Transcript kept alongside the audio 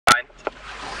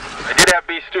have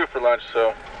beef stew for lunch,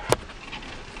 so.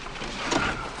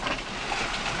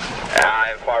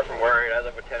 I'm far from worried. I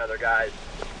live with 10 other guys.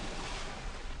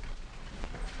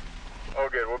 Oh,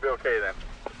 good. We'll be okay then.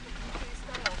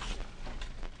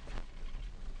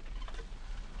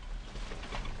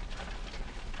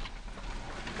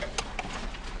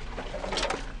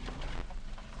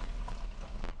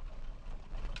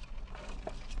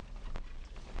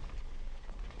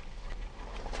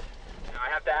 I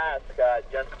have to ask,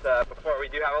 just before we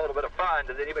do have a little bit of fun,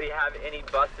 does anybody have any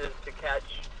buses to catch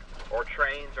or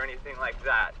trains or anything like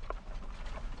that?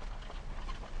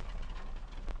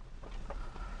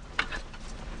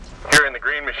 Here in the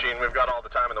green machine, we've got all the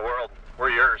time in the world. We're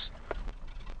yours.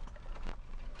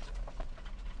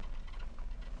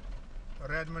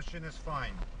 Red machine is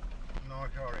fine. No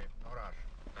hurry, no rush.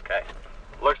 Okay.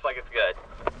 Looks like it's good.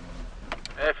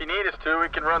 And if you need us to, we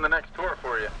can run the next tour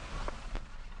for you.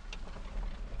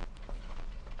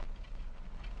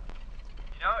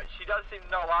 You know, she does seem to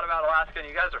know a lot about Alaska, and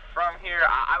you guys are from here.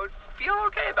 I would feel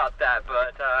okay about that,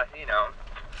 but, you know,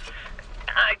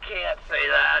 I can't say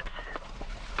that.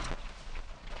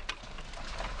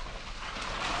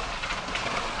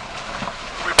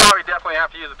 We probably definitely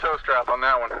have to use a tow strap on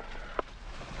that one.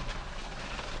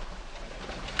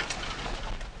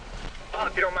 Well,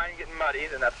 if you don't mind getting muddy,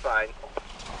 then that's fine.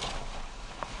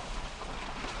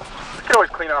 We can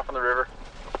always clean off on the river.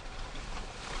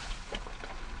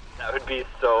 That would be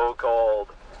so cold.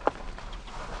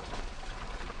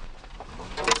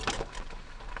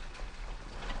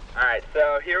 Alright,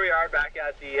 so here we are back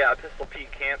at the Pistol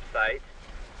Peak campsite.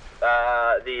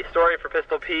 The story for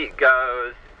Pistol Peak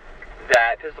goes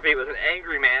that Pistol Pete was an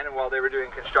angry man, and while they were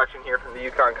doing construction here from the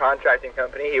Yukon Contracting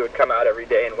Company, he would come out every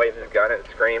day and wave his gun and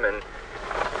scream and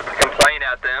complain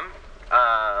at them.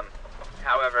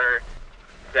 However,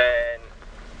 then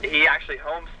he actually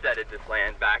homesteaded this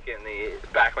land back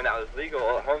when that was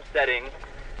legal. Homesteading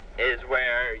is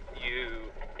where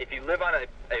if you live on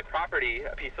a property,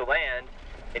 a piece of land,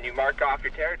 and you mark off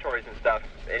your territories and stuff,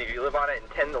 and if you live on it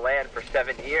and tend the land for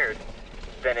 7 years,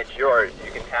 then it's yours.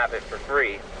 You can have it for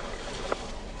free.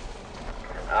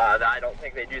 I don't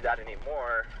think they do that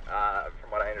anymore. From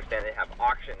what I understand, they have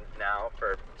auctions now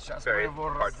for various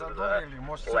parts of the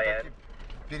land.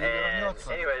 And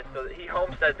anyway, so he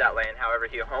homesteaded that land. However,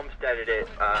 he homesteaded it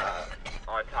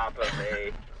on top of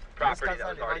a property that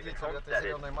was already been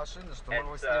homesteaded. And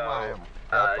so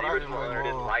the original owner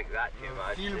didn't like that too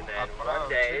much. And then one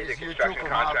day, the construction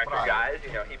contractor guys,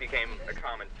 he became a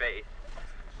common face.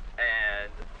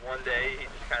 And one day, he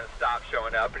just kind of stopped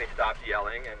showing up and he stopped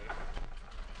yelling, and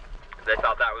they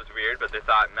thought that was weird, but they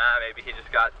thought, nah, maybe he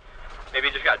just got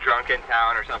drunk in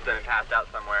town or something and passed out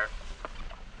somewhere.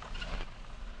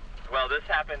 Well, this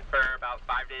happened for about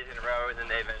 5 days in a row, and then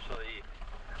they eventually